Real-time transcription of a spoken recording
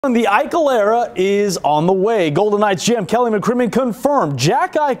The Eichel era is on the way. Golden Knights GM Kelly McCrimmon confirmed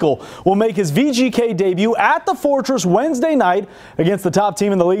Jack Eichel will make his VGK debut at the Fortress Wednesday night against the top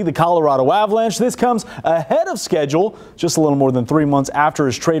team in the league, the Colorado Avalanche. This comes ahead of schedule, just a little more than 3 months after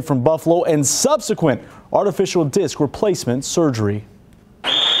his trade from Buffalo and subsequent artificial disc replacement surgery.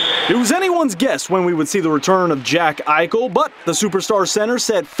 It was anyone's guess when we would see the return of Jack Eichel, but the Superstar Center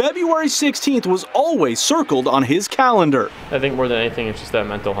said February 16th was always circled on his calendar. I think more than anything, it's just that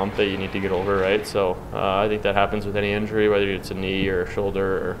mental hump that you need to get over, right? So I think that happens with any injury, whether it's a knee or a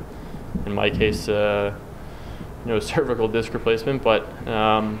shoulder, or in my case, cervical disc replacement. But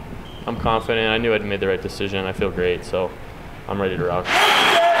I'm confident. I knew I'd made the right decision. I feel great, so I'm ready to rock.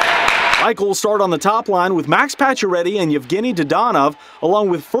 Eichel will start on the top line with Max Pacioretty and Yevgeny Dadonov, along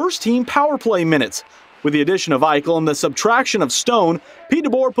with first-team power play minutes. With the addition of Eichel and the subtraction of Stone, Pete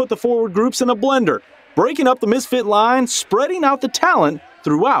DeBoer put the forward groups in a blender, breaking up the misfit line, spreading out the talent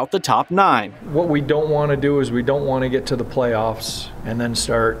throughout the top 9. What we don't want to do is we don't want to get to the playoffs and then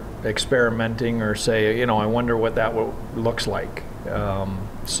start experimenting or say, I wonder what that looks like.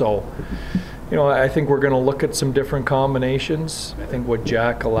 I think we're going to look at some different combinations. I think what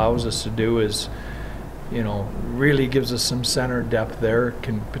Jack allows us to do is, really gives us some center depth there,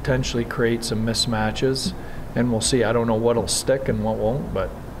 can potentially create some mismatches, and we'll see. I don't know what'll stick and what won't, but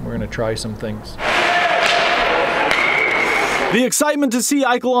we're going to try some things. The excitement to see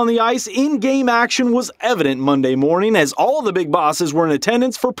Eichel on the ice in game action was evident Monday morning as all the big bosses were in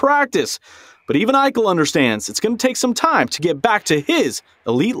attendance for practice. But even Eichel understands it's going to take some time to get back to his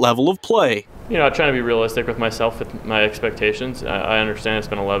elite level of play. Trying to be realistic with myself, with my expectations. I understand it's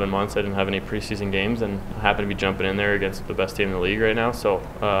been 11 months. I didn't have any preseason games, and I happen to be jumping in there against the best team in the league right now. So,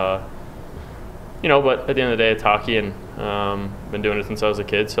 but at the end of the day, it's hockey, and been doing it since I was a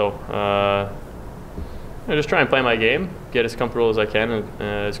kid. So, just try and play my game, get as comfortable as I can,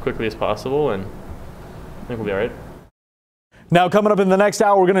 as quickly as possible, and I think we'll be all right. Now, coming up in the next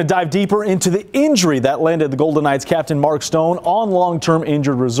hour, we're going to dive deeper into the injury that landed the Golden Knights captain Mark Stone on long-term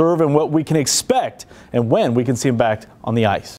injured reserve and what we can expect and when we can see him back on the ice.